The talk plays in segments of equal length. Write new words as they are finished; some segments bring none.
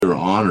are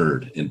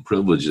honored and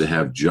privileged to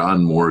have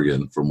John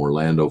Morgan from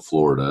Orlando,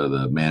 Florida,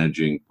 the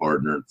managing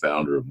partner and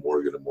founder of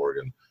Morgan &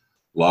 Morgan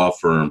law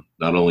firm,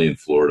 not only in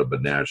Florida,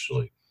 but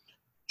nationally.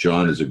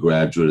 John is a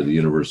graduate of the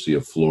University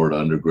of Florida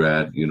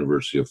undergrad,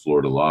 University of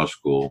Florida Law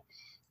School,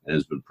 and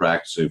has been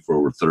practicing for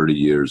over 30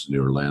 years in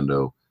the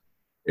Orlando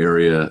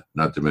area,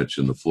 not to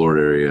mention the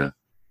Florida area.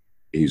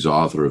 He's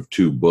author of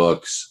 2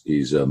 books.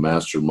 He's a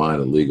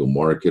mastermind in legal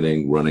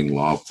marketing, running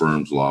law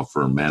firms, law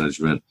firm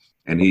management,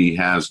 and he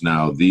has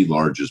now the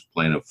largest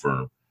plaintiff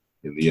firm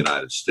in the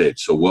United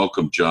States. So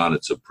welcome, John.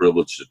 It's a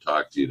privilege to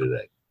talk to you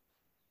today.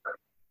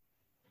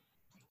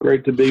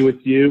 Great to be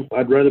with you.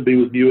 I'd rather be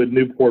with you at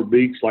Newport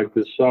Beach like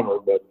this summer,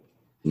 but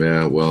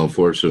yeah, well,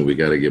 unfortunately, we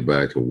got to get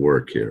back to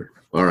work here.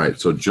 All right.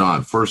 So,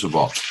 John, first of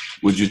all,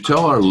 would you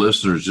tell our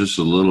listeners just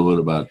a little bit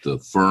about the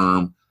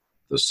firm,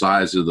 the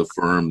size of the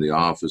firm, the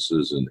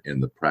offices,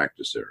 and the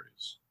practice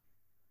areas?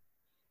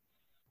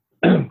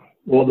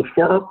 Well, the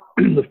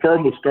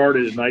firm was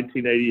started in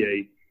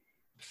 1988.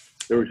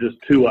 There was just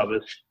 2 of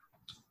us.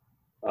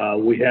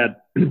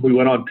 We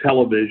went on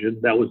television.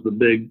 That was the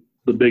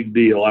big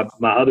deal.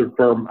 My other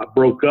firm, I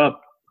broke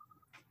up.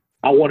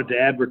 I wanted to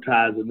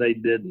advertise and they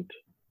didn't.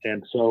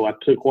 And so I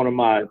took one of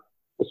my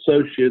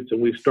associates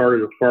and we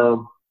started a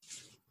firm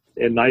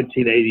in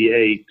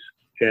 1988,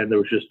 and there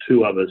was just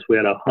 2 of us. We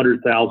had a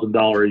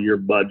 $100,000 a year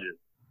budget.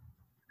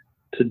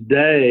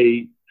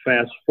 Today,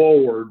 fast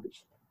forward,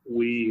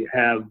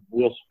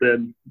 we'll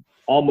spend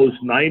almost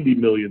 $90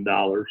 million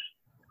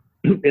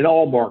in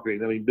all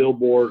marketing. I mean,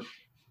 billboard,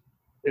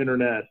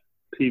 internet,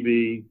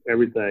 TV,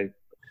 everything.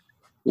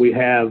 We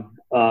have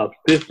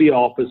 50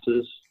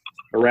 offices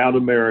around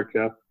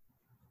America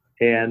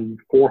and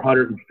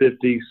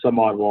 450 some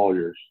odd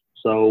lawyers.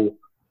 So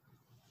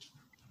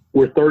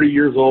we're 30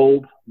 years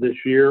old this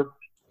year,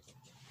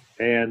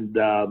 and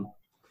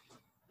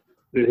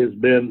it has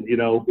been,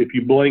 if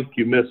you blink,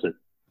 you miss it.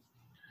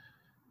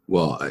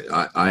 Well,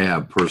 I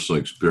have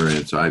personal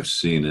experience. I've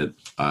seen it.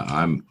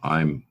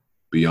 I'm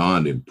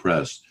beyond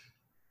impressed.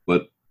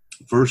 But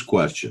first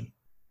question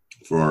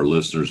for our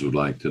listeners who'd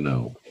like to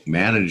know,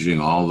 managing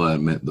all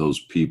those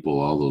people,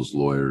 all those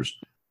lawyers,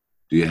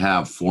 do you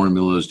have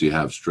formulas? Do you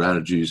have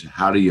strategies?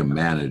 How do you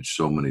manage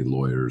so many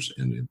lawyers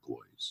and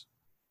employees?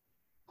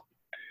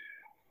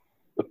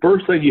 The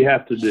first thing you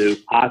have to do,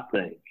 I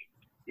think,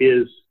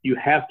 is you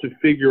have to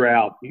figure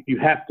out, you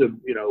have to,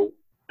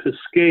 to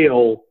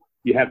scale,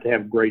 you have to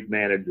have great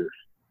managers.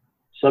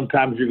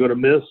 Sometimes you're going to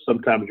miss,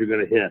 sometimes you're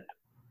going to hit.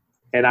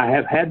 And I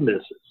have had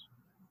misses.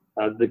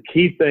 The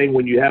key thing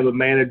when you have a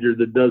manager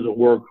that doesn't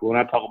work, when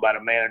I talk about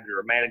a manager,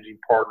 a managing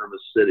partner of a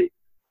city,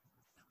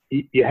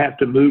 you have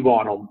to move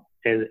on them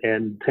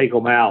and take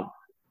them out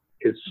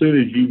as soon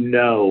as you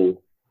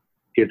know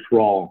it's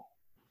wrong.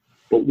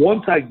 But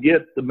once I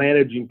get the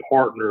managing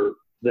partner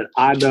that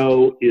I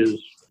know is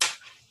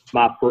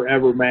my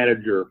forever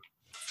manager,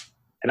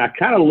 and I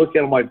kind of look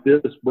at them like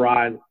this,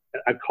 Brian,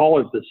 I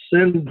call it the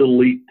send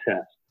delete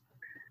test.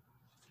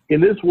 In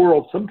this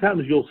world,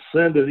 sometimes you'll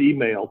send an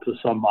email to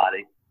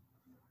somebody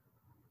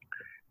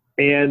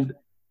and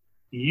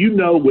you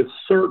know with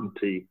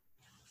certainty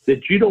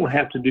that you don't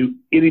have to do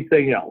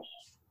anything else,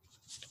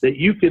 that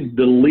you can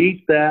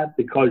delete that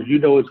because you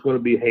know it's going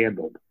to be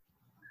handled.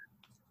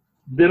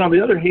 Then on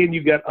the other hand,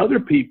 you've got other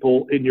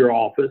people in your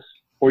office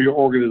or your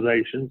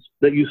organizations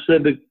that you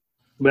send a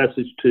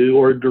message to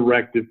or a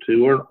directive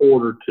to or an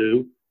order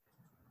to,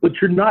 but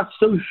you're not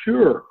so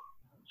sure.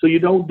 So you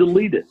don't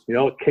delete it.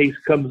 A case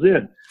comes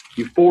in.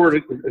 You forward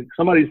it.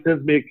 Somebody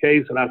sends me a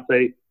case and I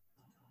say,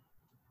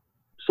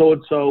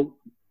 so-and-so,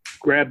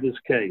 grab this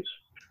case.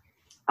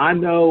 I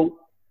know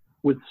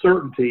with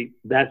certainty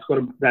that's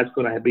going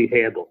to be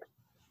handled.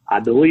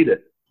 I delete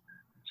it.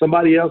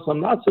 Somebody else I'm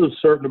not so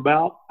certain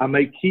about, I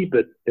may keep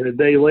it, and a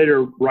day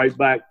later write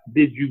back,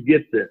 did you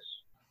get this?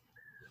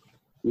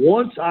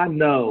 Once I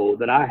know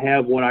that I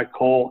have what I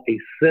call a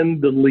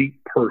send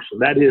delete person,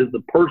 that is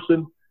the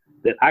person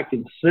that I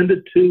can send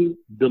it to,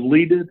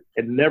 delete it,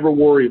 and never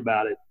worry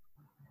about it.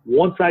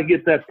 Once I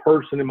get that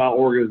person in my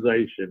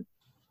organization,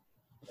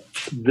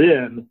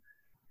 then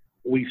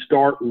we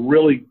start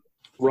really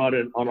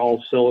running on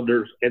all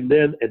cylinders. And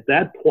then at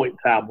that point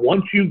in time,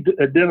 once you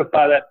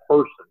identify that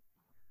person,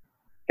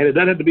 and it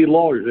doesn't have to be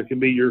lawyers, it can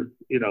be your,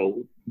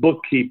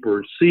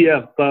 bookkeepers,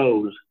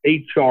 CFOs,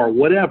 HR,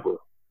 whatever.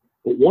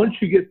 But once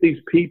you get these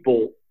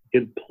people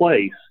in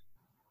place,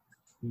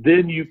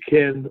 then you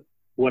can,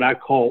 what I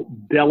call,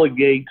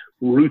 delegate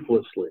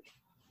ruthlessly.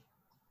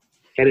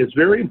 And it's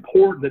very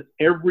important that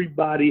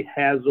everybody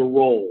has a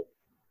role.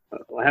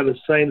 I have a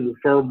saying in the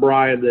firm,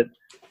 Brian, that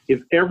if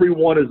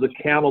everyone is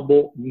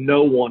accountable,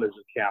 no one is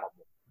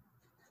accountable.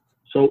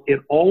 So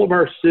in all of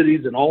our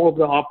cities and all of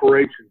the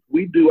operations,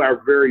 we do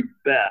our very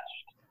best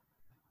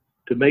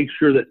to make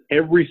sure that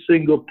every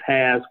single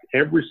task,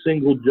 every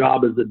single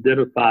job is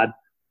identified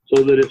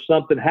so that if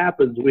something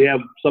happens, we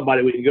have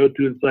somebody we can go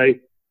to and say,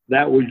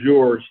 that was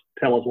yours,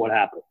 tell us what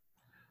happened.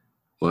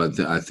 Well,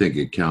 I think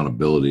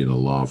accountability in a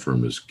law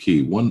firm is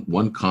key.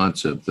 One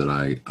concept that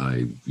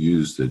I've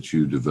used that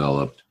you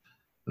developed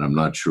and I'm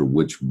not sure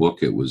which book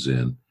it was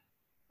in,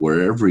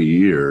 where every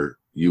year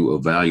you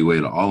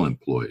evaluate all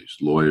employees,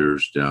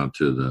 lawyers down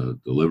to the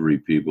delivery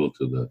people,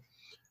 to the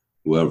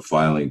whoever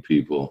filing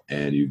people,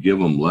 and you give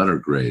them letter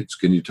grades.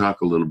 Can you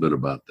talk a little bit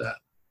about that?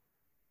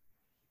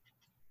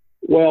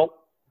 Well,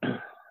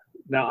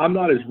 now I'm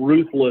not as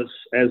ruthless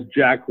as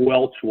Jack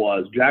Welch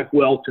was. Jack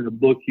Welch, in a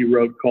book he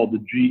wrote called The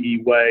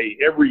GE Way,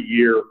 every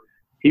year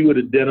he would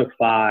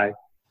identify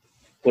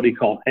what he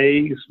called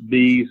A's,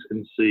 B's,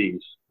 and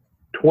C's.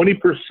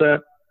 20%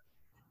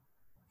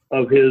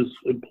 of his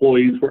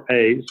employees were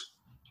A's,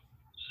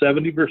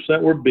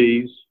 70% were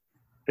B's,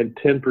 and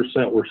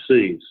 10% were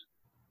C's.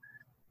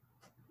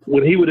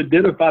 When he would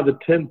identify the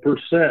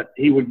 10%,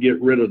 he would get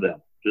rid of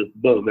them. Just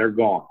boom, they're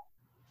gone.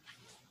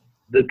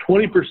 The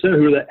 20%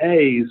 who are the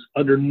A's,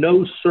 under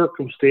no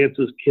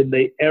circumstances can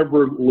they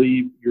ever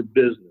leave your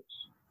business.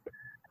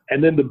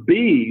 And then the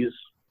B's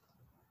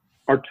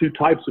are two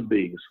types of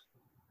B's.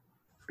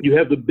 You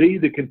have the B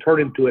that can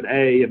turn into an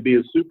A and be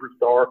a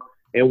superstar,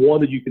 and one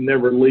that you can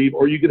never leave.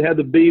 Or you can have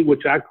the B,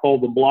 which I call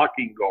the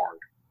blocking guard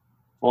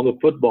on the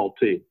football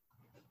team.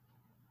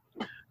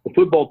 The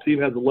football team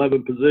has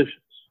 11 positions.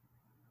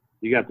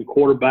 You got the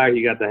quarterback,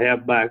 you got the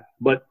halfback,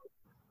 but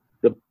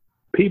the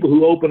people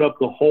who open up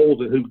the holes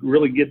and who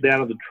really get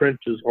down in the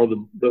trenches are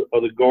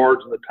the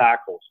guards and the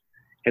tackles.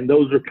 And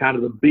those are kind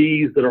of the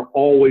B's that are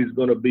always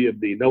going to be a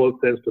B. No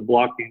offense to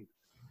blocking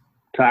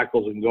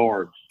tackles and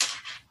guards.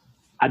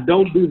 I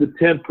don't do the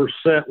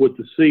 10% with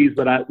the C's,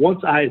 but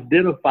once I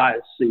identify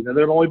a C, now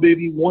there'll only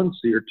be one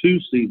C or two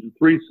C's or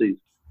three C's,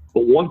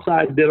 but once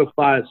I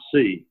identify a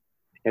C,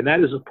 and that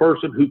is a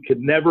person who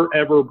can never,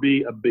 ever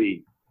be a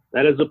B.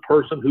 That is a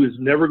person who is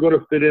never going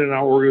to fit in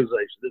our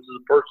organization. This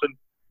is a person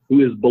who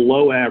is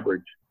below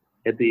average.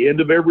 At the end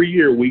of every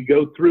year, we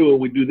go through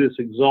and we do this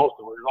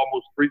exhaustively. There's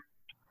almost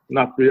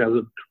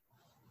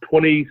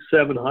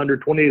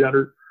 2,700,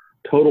 2,800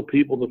 total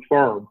people in the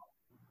firm.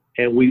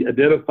 And we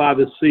identify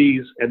the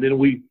C's, and then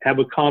we have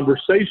a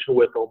conversation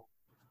with them.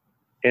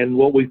 And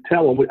what we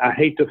tell them, I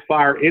hate to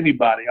fire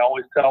anybody. I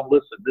always tell them,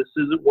 listen, this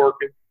isn't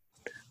working.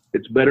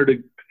 It's better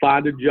to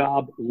find a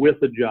job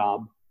with a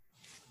job.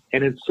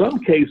 And in some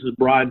cases,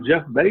 Brian,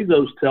 Jeff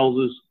Bezos tells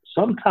us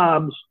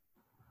sometimes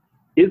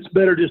it's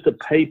better just to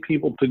pay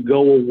people to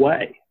go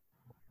away.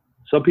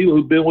 Some people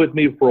who've been with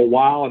me for a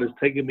while, and it's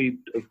taken me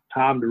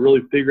time to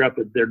really figure out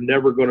that they're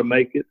never going to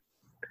make it,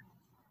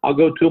 I'll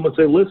go to them and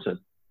say, listen,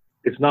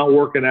 it's not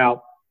working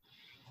out.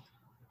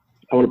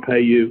 I want to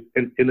pay you.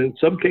 And in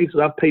some cases,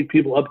 I've paid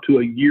people up to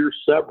a year's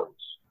severance.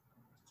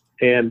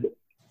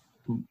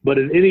 But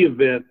in any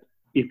event,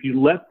 if you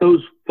let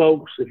those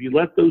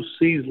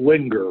C's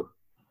linger,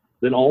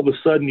 then all of a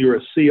sudden you're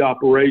a C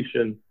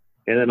operation,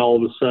 and then all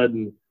of a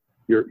sudden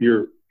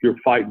you're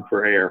fighting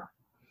for air.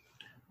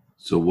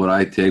 So what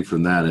I take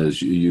from that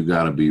is you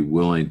got to be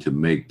willing to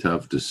make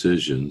tough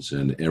decisions,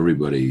 and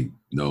everybody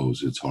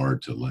knows it's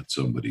hard to let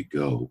somebody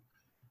go.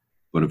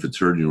 But if it's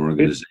hurting your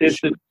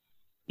organization,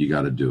 you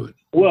got to do it.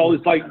 Well,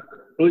 it's like,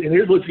 and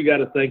here's what you got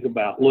to think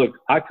about. Look,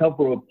 I come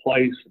from a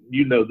place,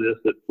 you know this,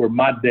 that where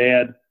my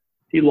dad,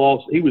 he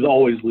was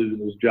always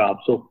losing his job.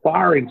 So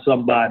firing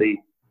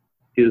somebody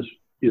is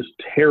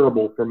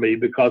terrible for me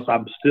because I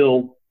can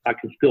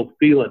still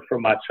feel it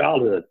from my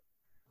childhood.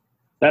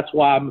 That's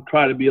why I'm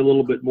trying to be a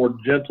little bit more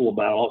gentle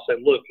about it. I'll say,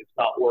 look, it's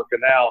not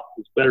working out.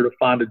 It's better to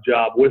find a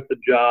job with a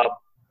job,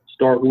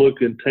 start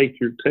looking, take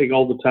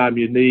all the time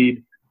you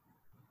need.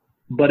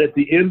 But at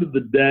the end of the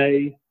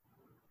day,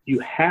 you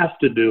have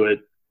to do it,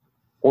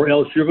 or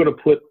else you're going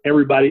to put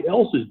everybody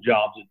else's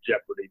jobs in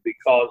jeopardy,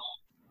 because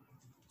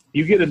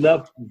you get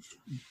enough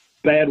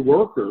bad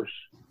workers,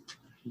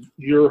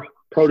 your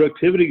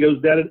productivity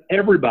goes down and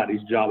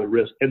everybody's job at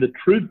risk. And the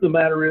truth of the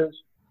matter is,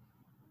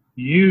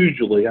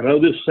 usually, I know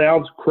this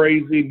sounds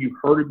crazy and you've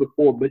heard it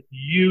before, but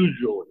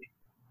usually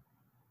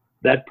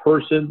that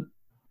person,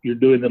 you're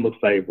doing them a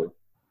favor.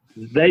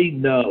 They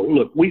know,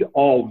 look, we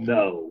all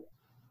know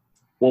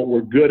what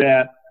we're good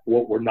at,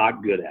 what we're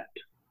not good at.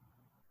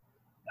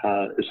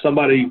 If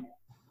somebody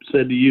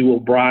said to you, well,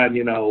 Brian,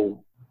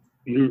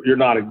 you're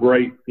not a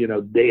great,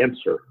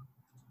 dancer,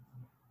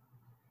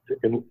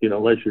 and,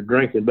 unless you're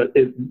drinking, but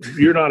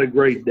you're not a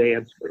great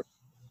dancer,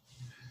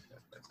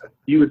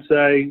 you would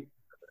say,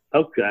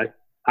 okay,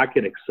 I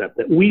can accept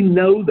that. We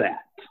know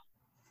that.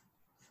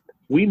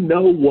 We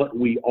know what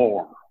we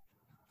are.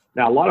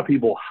 Now, a lot of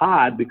people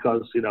hide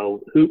because,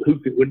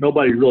 when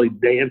nobody's really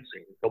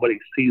dancing, nobody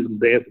sees them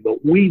dancing,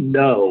 but we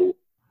know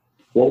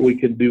what we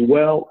can do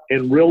well.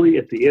 And really,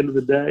 at the end of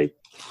the day,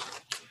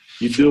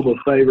 you do them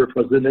a favor,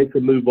 because then they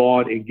can move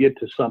on and get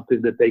to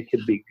something that they can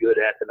be good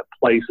at, in a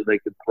place that they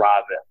can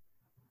thrive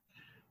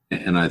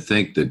in. And I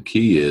think the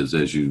key is,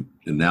 as you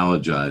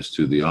analogize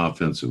to the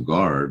offensive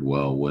guard,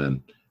 well,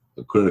 when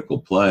a critical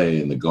play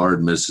and the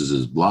guard misses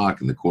his block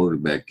and the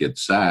quarterback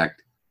gets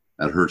sacked,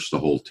 that hurts the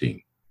whole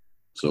team.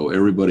 So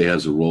everybody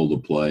has a role to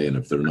play, and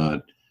if they're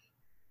not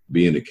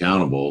being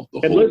accountable,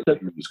 the whole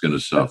team is going to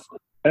suffer.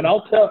 And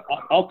I'll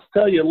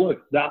tell you,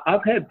 look, now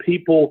I've had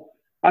people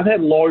I've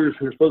had lawyers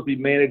who are supposed to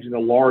be managing a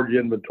large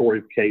inventory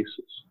of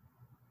cases,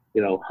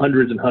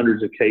 hundreds and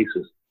hundreds of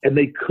cases, and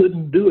they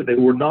couldn't do it. They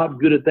were not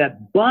good at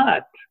that.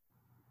 But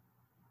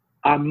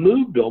I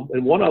moved them,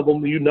 and one of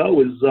them, is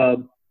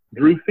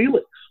Drew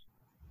Felix.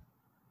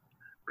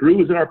 Drew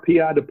was in our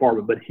PI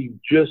department, but he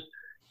just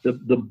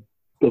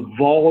the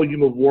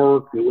volume of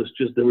work, there was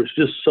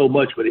just so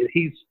much. But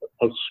he's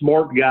a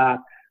smart guy.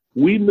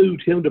 We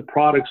moved him to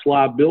products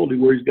liability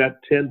where he's got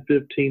 10,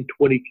 15,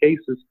 20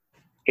 cases,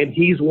 and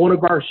he's one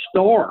of our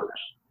stars.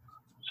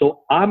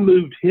 So I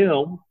moved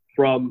him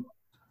from,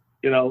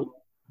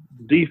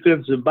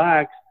 defensive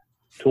back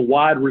to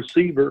wide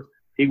receiver.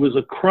 He was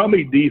a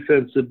crummy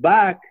defensive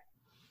back,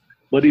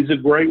 but he's a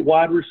great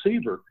wide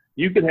receiver.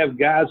 You can have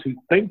guys who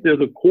think they're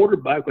the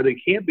quarterback, but they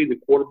can't be the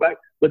quarterback,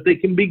 but they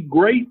can be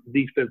great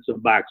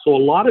defensive backs. So a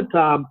lot of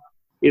time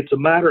it's a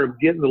matter of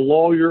getting the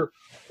lawyer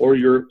or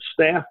your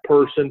staff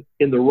person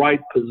in the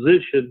right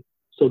position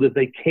so that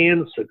they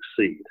can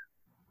succeed.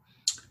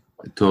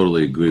 I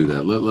totally agree with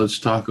that. Let's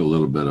talk a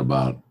little bit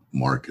about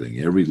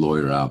marketing. Every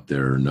lawyer out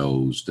there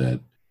knows that,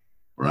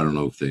 or I don't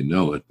know if they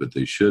know it, but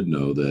they should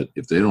know that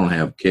if they don't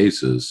have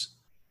cases,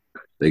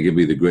 they can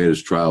be the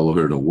greatest trial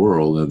lawyer in the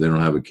world, and if they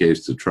don't have a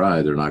case to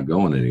try, they're not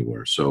going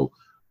anywhere. So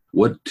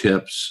what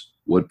tips,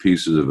 what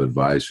pieces of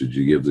advice would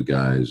you give the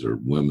guys or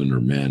women or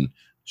men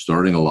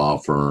starting a law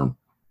firm,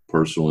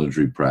 personal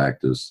injury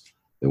practice?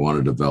 They want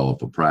to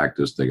develop a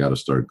practice. They got to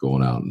start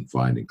going out and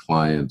finding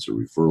clients or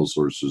referral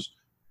sources.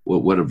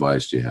 What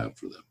advice do you have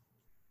for them?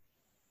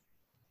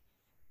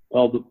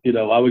 Well,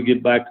 I would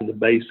get back to the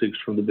basics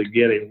from the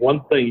beginning.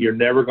 One thing you're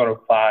never going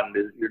to find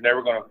is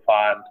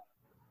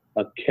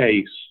a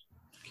case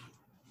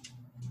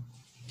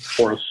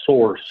or a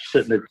source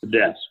sitting at the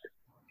desk.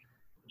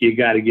 You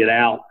got to get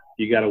out.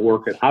 You got to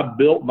work it. I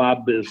built my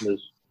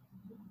business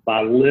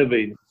by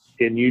living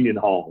in union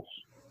halls.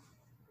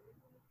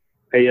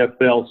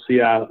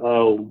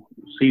 AFL-CIO,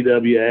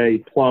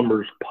 CWA,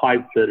 plumbers,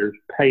 pipe fitters,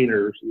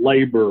 painters,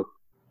 labor.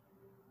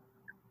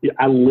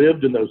 I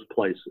lived in those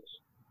places.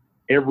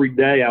 Every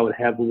day I would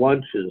have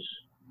lunches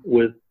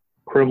with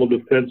criminal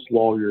defense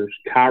lawyers,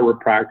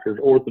 chiropractors,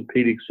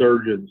 orthopedic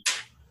surgeons.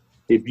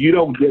 If you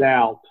don't get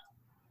out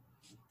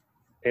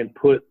and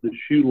put the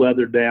shoe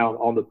leather down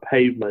on the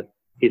pavement,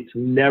 it's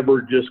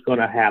never just going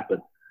to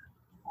happen.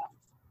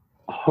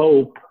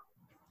 Hope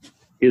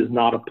is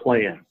not a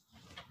plan.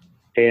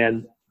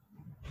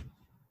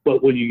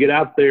 But when you get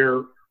out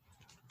there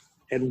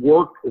and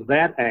work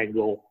that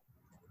angle,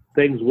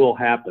 things will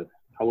happen.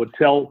 I would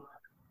tell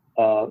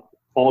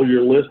all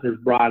your listeners,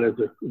 Brian, is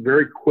a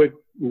very quick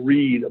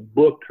read, a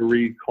book to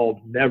read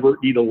called Never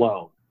Eat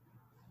Alone.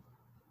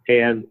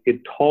 And it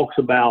talks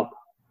about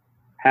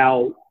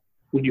how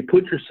when you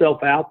put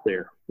yourself out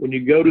there, when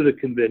you go to the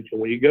convention,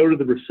 when you go to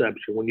the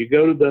reception, when you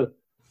go to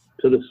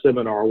the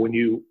seminar, when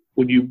you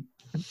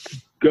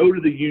go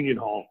to the union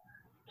hall,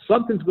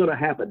 something's going to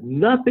happen.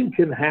 Nothing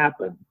can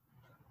happen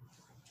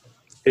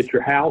at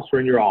your house or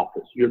in your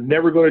office. You're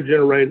never going to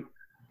generate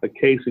a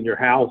case in your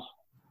house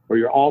or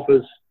your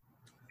office.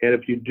 And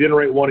if you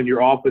generate one in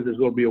your office, there's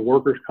going to be a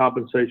workers'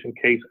 compensation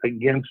case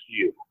against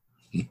you.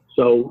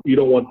 So you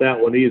don't want that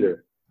one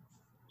either.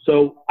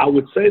 So I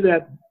would say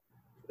that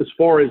as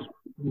far as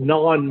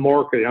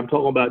non-marketing, I'm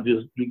talking about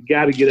just you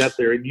got to get out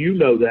there, and you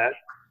know that.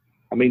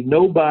 I mean,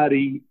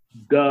 nobody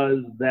does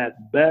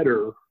that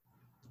better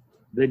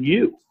than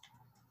you.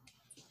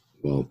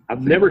 Well,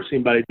 I've never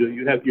seen anybody do it.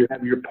 You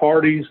have your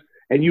parties,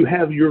 and you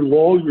have your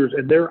lawyers,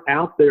 and they're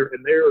out there,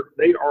 and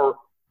they are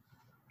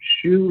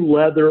shoe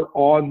leather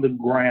on the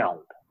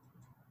ground.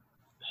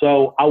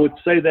 So I would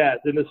say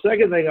that. Then the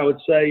second thing I would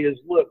say is,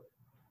 look,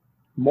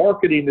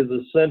 marketing is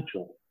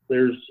essential.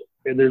 There's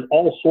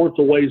all sorts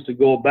of ways to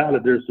go about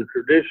it. There's the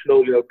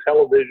traditional,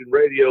 television,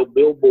 radio,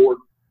 billboard.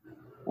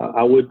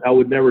 I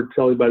would never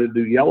tell anybody to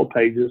do yellow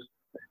pages.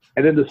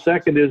 And then the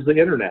second is the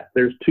internet.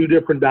 There's two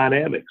different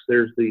dynamics.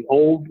 There's the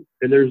old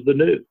and there's the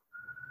new.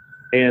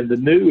 And the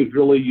new is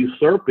really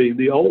usurping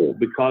the old,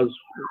 because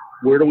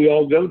where do we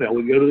all go now?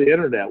 We go to the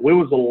internet. When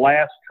was the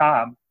last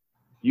time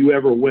you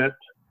ever went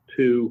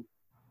to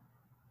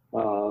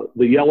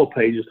the yellow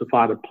pages to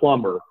find a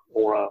plumber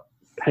or a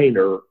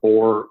painter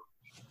or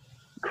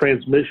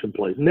transmission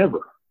place? Never.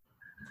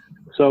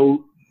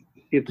 So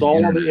it's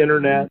all on the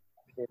internet,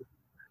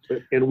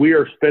 and we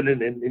are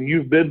spending, and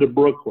you've been to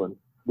Brooklyn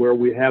where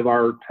we have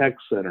our tech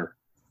center,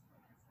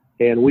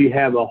 and we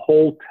have a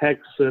whole tech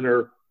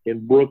center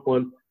in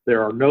Brooklyn.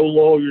 There are no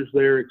lawyers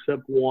there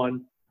except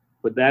one,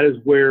 but that is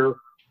where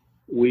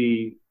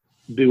we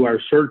do our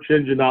search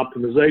engine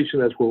optimization.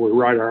 That's where we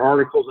write our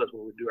articles. That's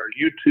where we do our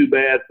YouTube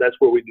ads. That's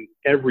where we do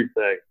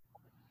everything.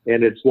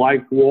 And it's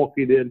like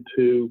walking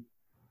into,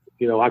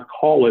 I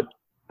call it,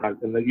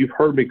 and you've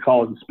heard me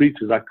call it in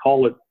speeches, I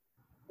call it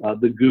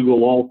the Google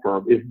law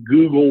firm. If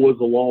Google was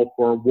a law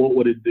firm, what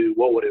would it do?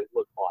 What would it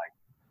look like?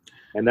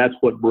 And that's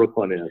what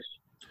Brooklyn is.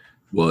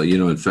 Well,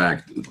 in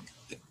fact,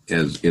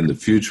 as in the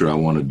future, I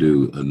want to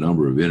do a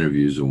number of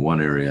interviews. And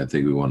one area I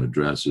think we want to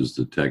address is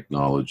the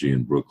technology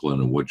in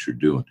Brooklyn and what you're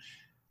doing.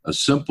 a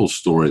simple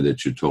story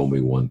that you told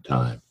me one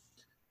time,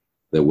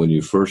 that when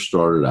you first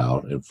started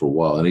out, and for a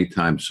while,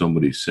 anytime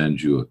somebody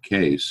sends you a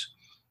case,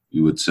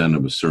 you would send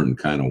them a certain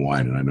kind of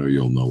wine, and I know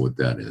you'll know what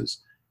that is.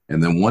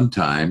 And then one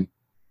time,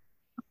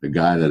 the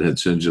guy that had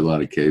sent you a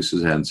lot of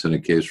cases, hadn't sent a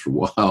case for a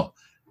while,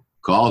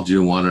 called you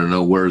and wanted to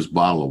know where his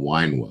bottle of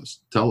wine was.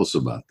 Tell us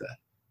about that.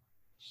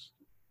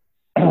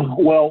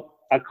 Well,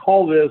 I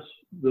call this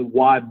the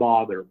why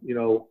bother. You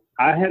know,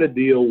 I had a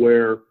deal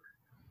where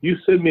you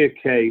send me a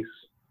case,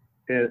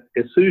 and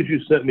as soon as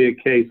you sent me a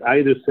case, I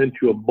either sent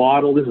you a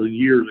bottle, this was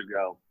years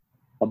ago,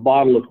 a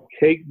bottle of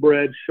Cake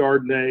Bread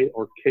Chardonnay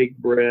or Cake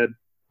Bread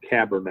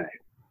Cabernet.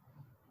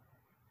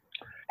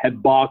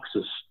 Had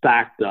boxes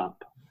stacked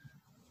up.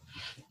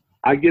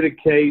 I get a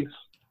case,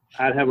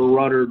 I'd have a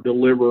runner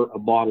deliver a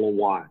bottle of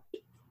wine.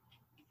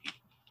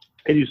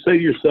 And you say to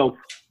yourself,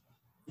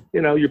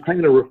 you know, you're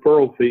paying a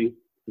referral fee,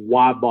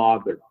 why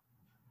bother?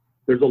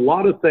 There's a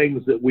lot of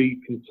things that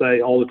we can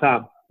say all the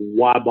time,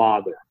 why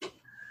bother?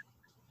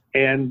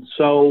 And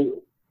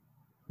so,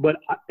 but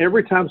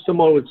every time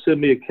someone would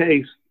send me a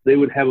case, they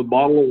would have a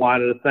bottle of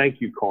wine and a thank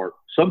you card.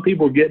 Some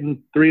people are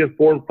getting 3 and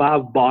 4 and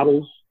 5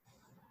 bottles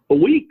a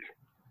week.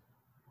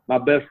 My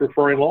best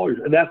referring lawyers,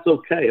 and that's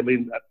okay. I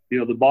mean, you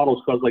know, the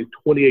bottles cost like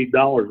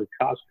 $28 at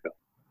Costco.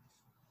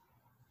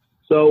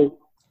 So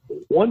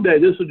one day,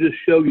 this will just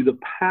show you the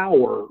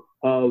power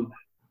of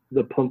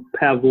the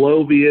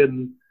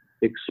Pavlovian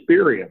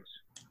experience.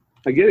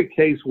 I get a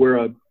case where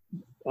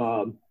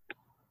a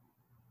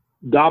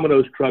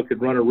Domino's truck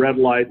had run a red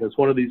light, and it's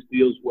one of these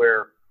deals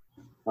where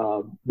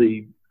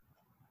it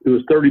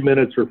was 30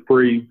 minutes or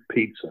free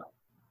pizza,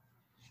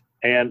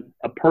 and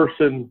a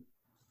person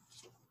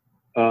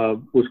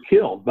was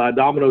killed by a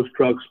Domino's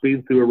truck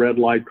speeding through a red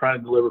light trying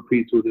to deliver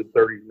pizza within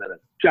 30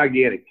 minutes.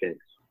 Gigantic case.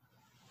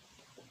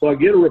 So I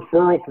get a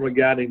referral from a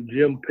guy named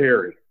Jim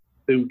Perry,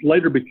 who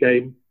later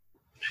became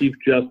Chief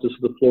Justice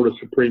of the Florida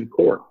Supreme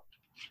Court,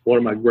 one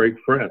of my great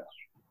friends.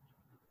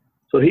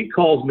 So he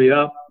calls me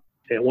up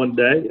and one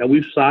day, and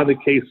we've signed the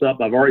case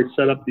up. I've already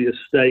set up the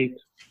estate.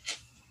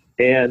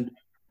 And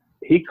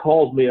he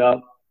calls me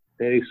up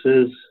and he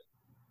says,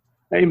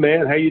 hey,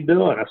 man, how you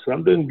doing? I said,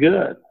 I'm doing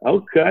good.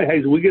 Okay. Hey,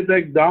 did we get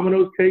that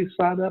Domino's case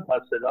signed up? I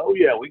said, oh,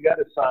 yeah, we got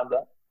it signed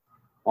up.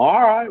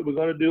 All right, we're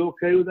going to do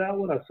okay with that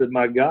one. I said,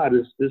 my God,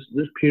 this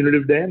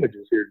punitive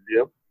damages here,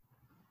 Jim.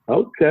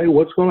 Okay,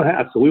 what's going to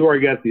happen? So we've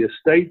already got the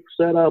estate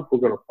set up. We're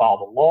going to file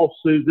the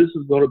lawsuit. This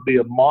is going to be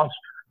a monster.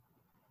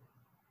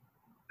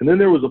 And then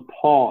there was a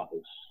pause.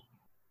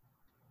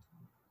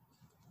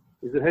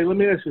 He said, hey, let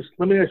me ask you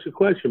a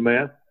question,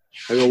 man.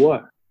 I go,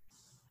 what?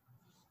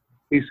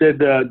 He said,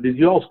 did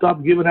you all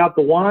stop giving out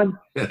the wine?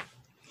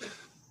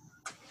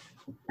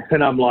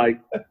 And I'm like,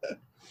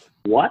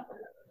 what?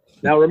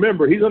 Now,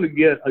 remember, he's going to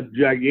get a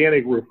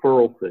gigantic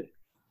referral fee.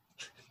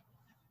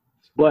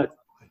 But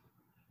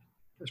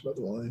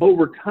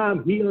over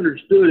time, he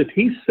understood if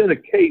he sent a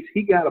case,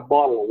 he got a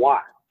bottle of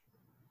wine.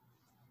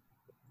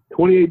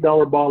 $28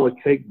 bottle of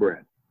Cake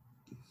Bread.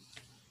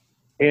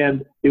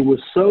 And it was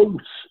so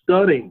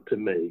stunning to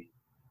me.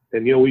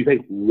 And, you know, we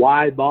think,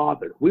 why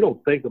bother? We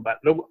don't think about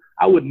it. No,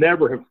 I would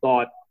never have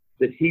thought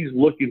that he's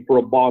looking for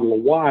a bottle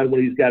of wine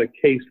when he's got a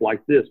case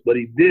like this. But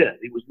he did.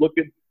 He was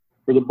looking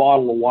for the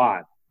bottle of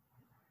wine.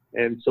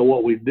 And so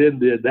what we did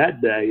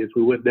that day is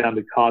we went down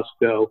to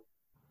Costco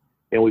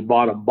and we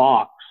bought a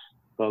box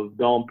of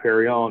Dom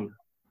Perignon,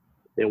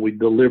 and we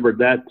delivered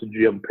that to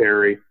Jim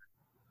Perry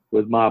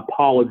with my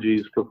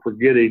apologies for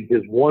forgetting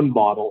his one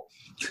bottle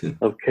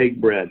of Cake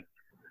Bread.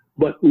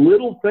 But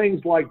little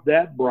things like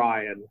that,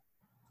 Brian,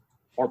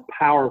 are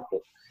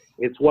powerful.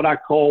 It's what I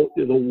call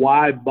the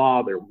why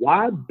bother.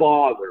 Why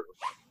bother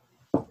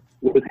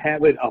with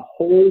having a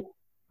whole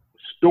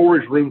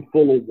storage room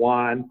full of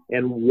wine,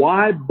 and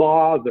why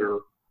bother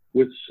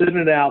with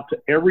sending out to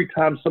every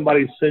time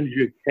somebody sends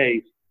you a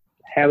case,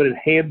 having it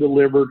hand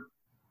delivered?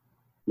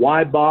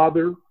 Why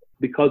bother?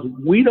 Because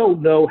we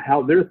don't know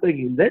how they're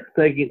thinking. They're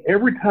thinking,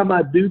 every time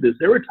I do this,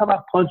 every time I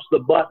punch the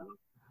button,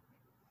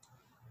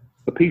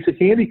 a piece of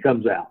candy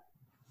comes out.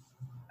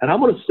 And I'm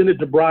going to send it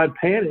to Brian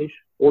Panish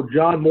or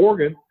John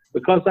Morgan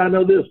because I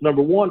know this.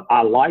 Number one,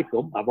 I like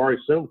them. I've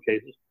already sent them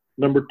cases.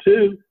 Number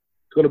two,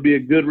 it's going to be a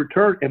good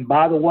return. And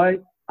by the way,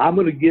 I'm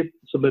going to get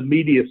some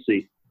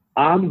immediacy.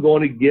 I'm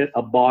going to get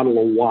a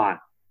bottle of wine.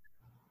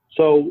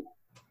 So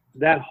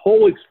that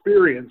whole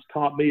experience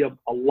taught me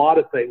a lot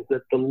of things,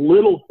 that the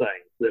little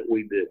things that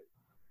we do,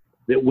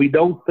 that we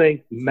don't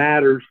think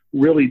matters,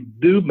 really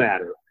do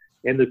matter.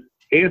 And the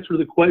answer to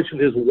the question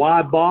is,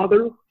 why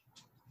bother?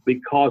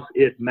 Because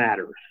it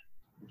matters.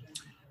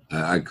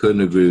 I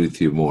couldn't agree with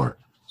you more.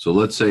 So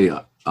let's say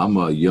I'm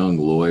a young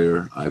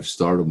lawyer. I've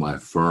started my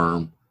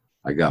firm.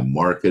 I got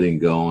marketing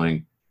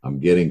going. I'm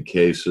getting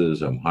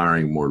cases. I'm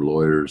hiring more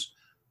lawyers.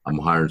 I'm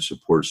hiring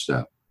support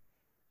staff.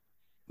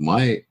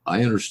 I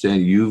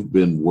understand you've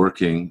been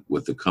working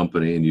with the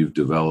company and you've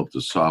developed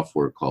a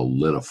software called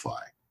Litify.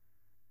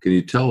 Can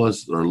you tell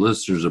us, our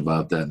listeners,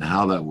 about that and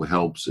how that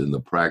helps in the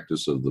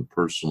practice of the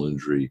personal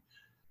injury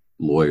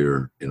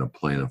lawyer in a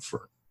plaintiff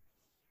firm?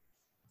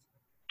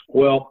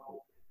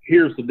 Well,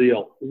 here's the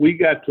deal. We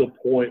got to a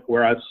point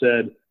where I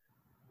said,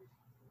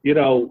 you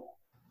know,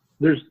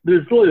 there's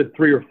really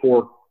 3 or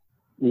 4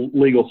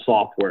 legal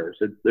softwares.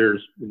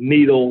 There's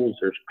Needles,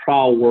 there's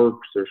TrialWorks,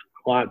 there's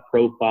Client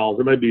Profiles.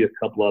 There may be a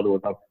couple other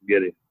ones I'm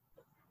forgetting.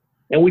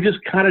 And we just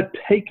kind of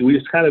take it. We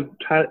just kind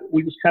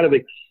of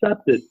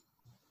accept it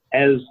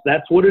as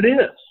that's what it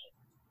is.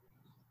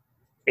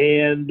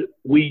 And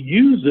we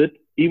use it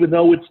even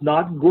though it's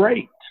not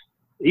great,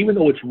 even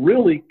though it's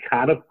really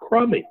kind of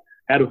crummy.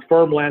 Had a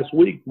firm last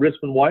week,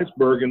 Risman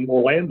Weisberg in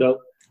Orlando,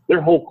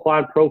 their whole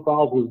Client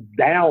Profiles was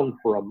down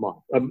for a month,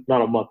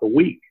 not a month, a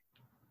week.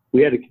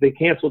 They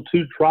canceled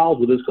 2 trials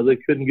with us because they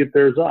couldn't get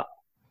theirs up.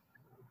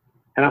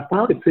 And I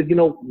finally said, you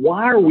know,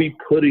 why are we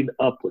putting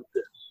up with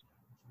this?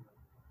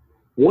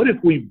 What if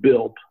we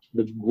built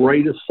the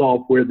greatest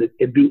software that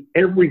can do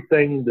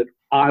everything that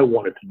I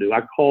wanted to do?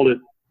 I called it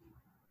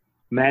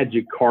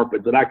magic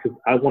carpet, that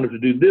I wanted to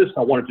do this,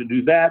 I wanted to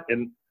do that,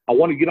 and I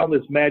want to get on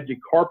this magic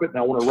carpet and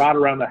I want to ride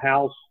around the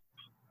house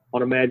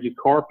on a magic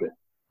carpet.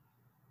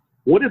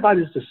 What if I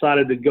just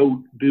decided to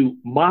go do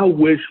my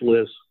wish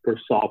list for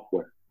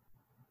software?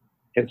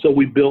 And so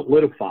we built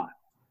Litify.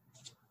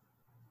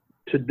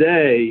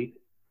 Today,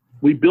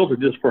 we built it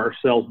just for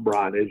ourselves,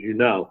 Brian, as you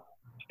know.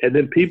 And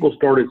then people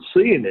started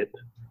seeing it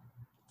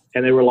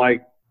and they were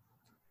like,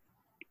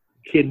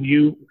 are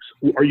you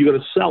going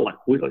to sell it?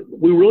 We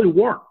really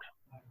weren't.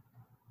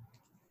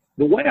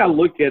 The way I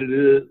look at it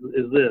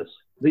is this.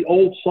 The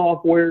old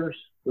softwares,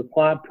 the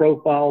Client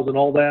Profiles and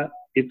all that,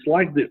 it's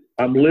like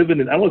I'm living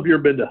in, I don't know if you've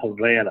ever been to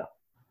Havana,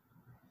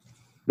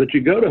 but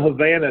you go to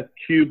Havana,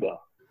 Cuba,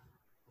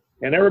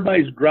 and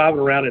everybody's driving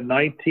around in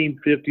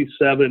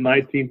 1957 and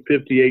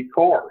 1958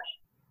 cars.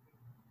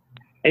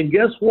 And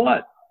guess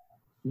what?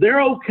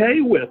 They're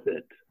okay with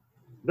it.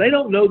 They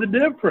don't know the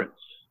difference.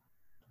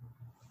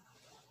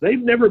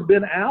 They've never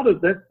been out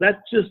of that.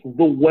 That's just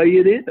the way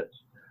it is.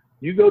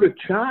 You go to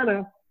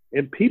China,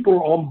 and people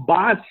are on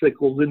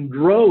bicycles in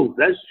droves.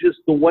 That's just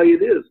the way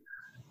it is.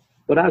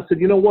 But I said,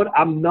 you know what?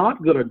 I'm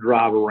not going to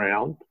drive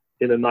around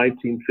in a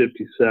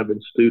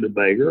 1957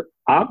 Studebaker.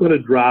 I'm going to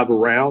drive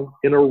around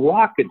in a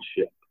rocket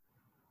ship.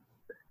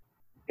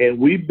 And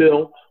we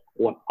built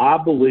what I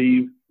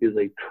believe is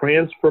a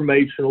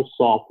transformational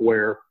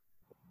software.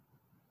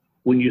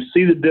 When you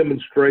see the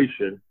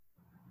demonstration,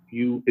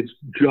 it's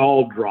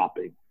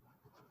jaw-dropping.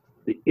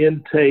 The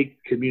intake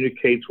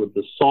communicates with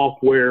the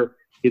software.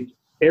 It's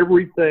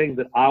everything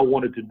that I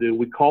wanted to do.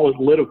 We call it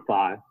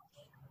Litify.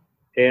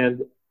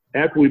 And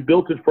after we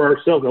built it for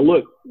ourselves, now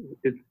look,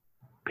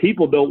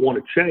 people don't want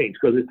to change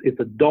because it's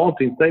a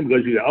daunting thing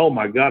because you go, oh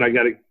my God, I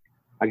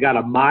got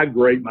to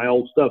migrate my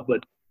old stuff.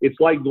 But it's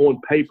like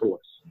going paperless.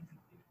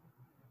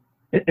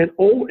 And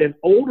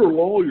older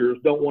lawyers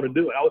don't want to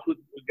do it. I was with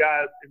a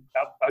guy,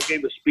 I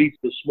gave a speech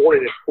this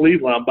morning in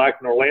Cleveland. I'm back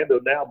in Orlando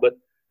now, but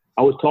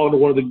I was talking to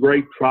one of the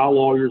great trial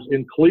lawyers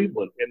in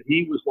Cleveland, and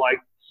he was like,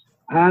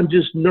 I'm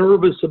just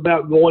nervous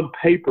about going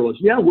paperless.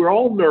 Yeah, we're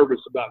all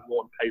nervous about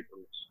going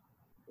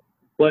paperless,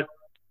 but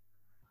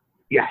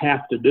you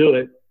have to do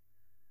it.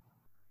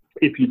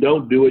 If you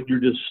don't do it, you're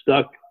just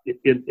stuck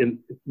in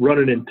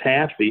running in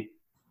taffy.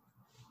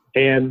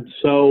 And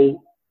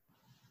so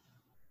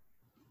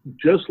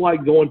just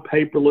like going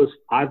paperless,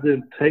 I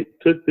then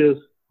took this.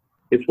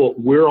 It's what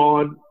we're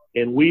on,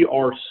 and we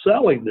are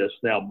selling this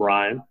now,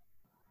 Brian,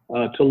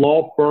 to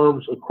law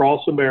firms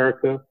across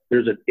America.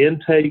 There's an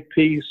intake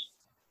piece,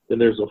 then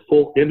there's a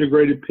full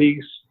integrated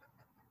piece.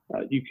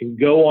 You can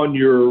go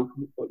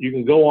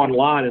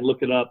online and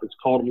look it up. It's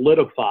called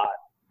Litify,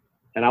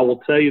 and I will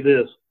tell you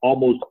this: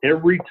 almost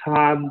every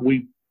time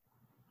we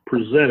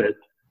present it,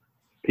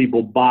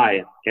 people buy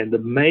it, and the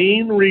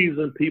main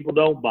reason people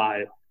don't buy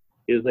it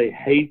is they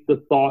hate the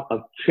thought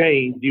of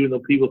change. Even though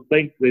people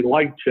think they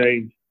like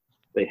change,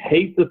 they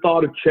hate the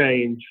thought of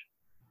change,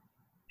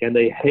 and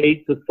they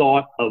hate the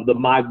thought of the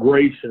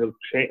migration of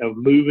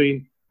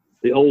moving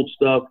the old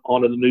stuff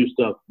onto the new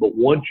stuff. But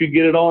once you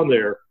get it on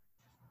there,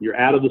 you're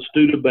out of the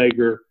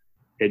Studebaker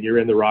and you're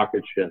in the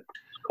rocket ship.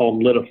 It's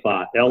called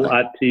Litify,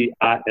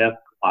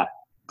 Litify.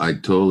 I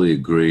totally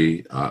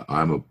agree.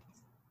 I'm a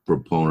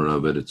proponent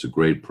of it. It's a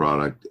great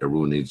product.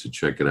 Everyone needs to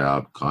check it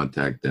out.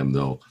 Contact them.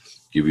 They'll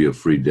give you a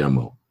free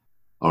demo.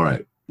 All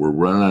right. We're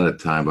running out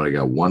of time, but I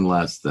got one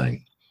last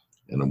thing.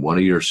 And one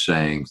of your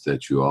sayings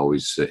that you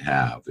always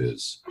have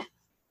is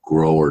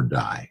grow or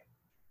die.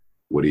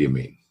 What do you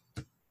mean?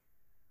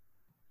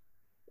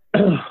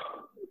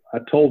 I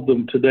told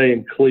them today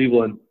in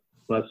Cleveland,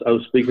 I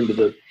was speaking to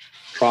the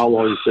trial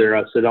lawyers there.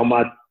 I said, on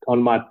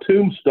my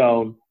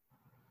tombstone,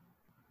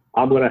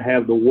 I'm going to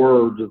have the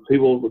words of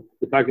people.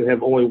 If I could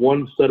have only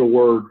one set of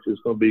words, it's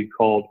going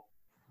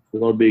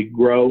to be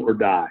grow or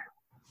die.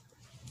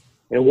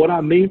 And what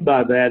I mean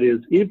by that is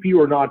if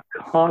you are not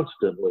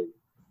constantly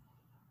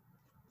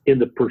in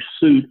the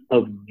pursuit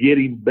of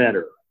getting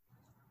better,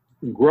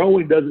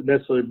 growing doesn't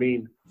necessarily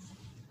mean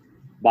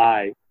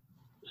by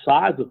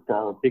size of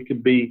firm. It can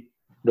be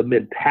the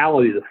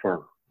mentality of the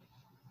firm.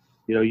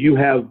 You know, you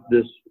have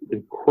this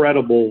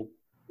incredible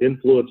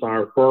influence on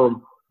our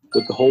firm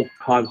with the whole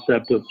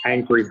concept of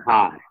anchoring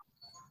high.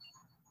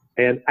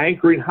 And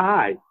anchoring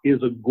high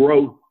is a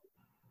growth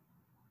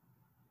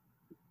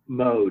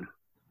mode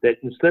that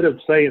instead of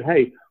saying,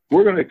 hey,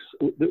 we're going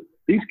to,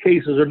 these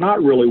cases are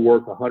not really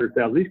worth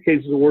 $100,000. These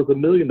cases are worth $1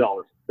 million.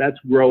 That's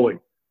growing,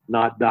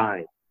 not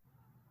dying.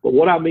 But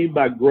what I mean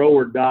by grow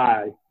or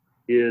die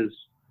is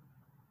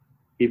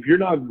if you're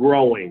not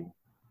growing,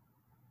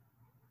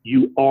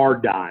 you are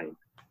dying.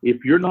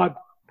 If you're not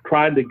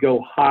trying to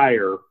go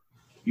higher,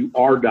 you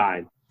are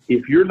dying.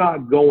 If you're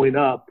not going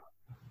up,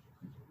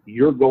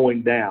 you're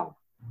going down.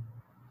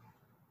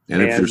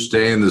 And if you're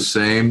staying the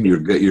same,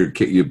 your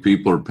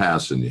people are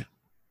passing you.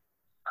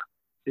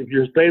 If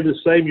you're staying the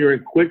same, you're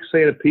in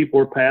quicksand and people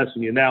are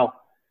passing you. Now,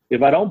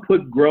 if I don't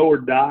put grow or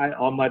die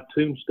on my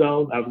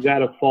tombstone, I've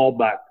got a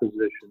fallback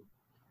position.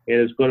 And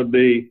it's going to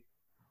be,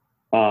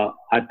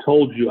 I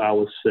told you I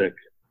was sick.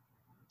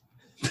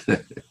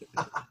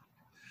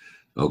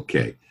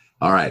 Okay.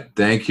 All right.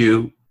 Thank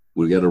you.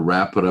 We got to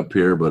wrap it up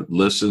here, but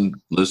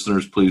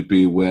listeners, please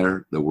be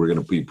aware that we're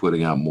going to be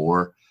putting out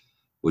more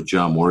with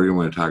John Morgan.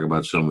 We're going to talk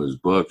about some of his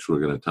books. We're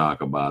going to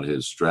talk about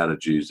his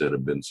strategies that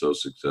have been so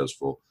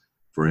successful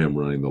for him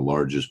running the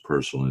largest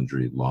personal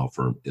injury law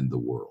firm in the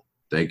world.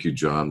 Thank you,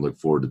 John. Look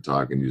forward to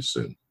talking to you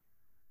soon.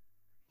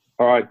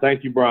 All right.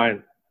 Thank you,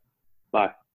 Brian. Bye.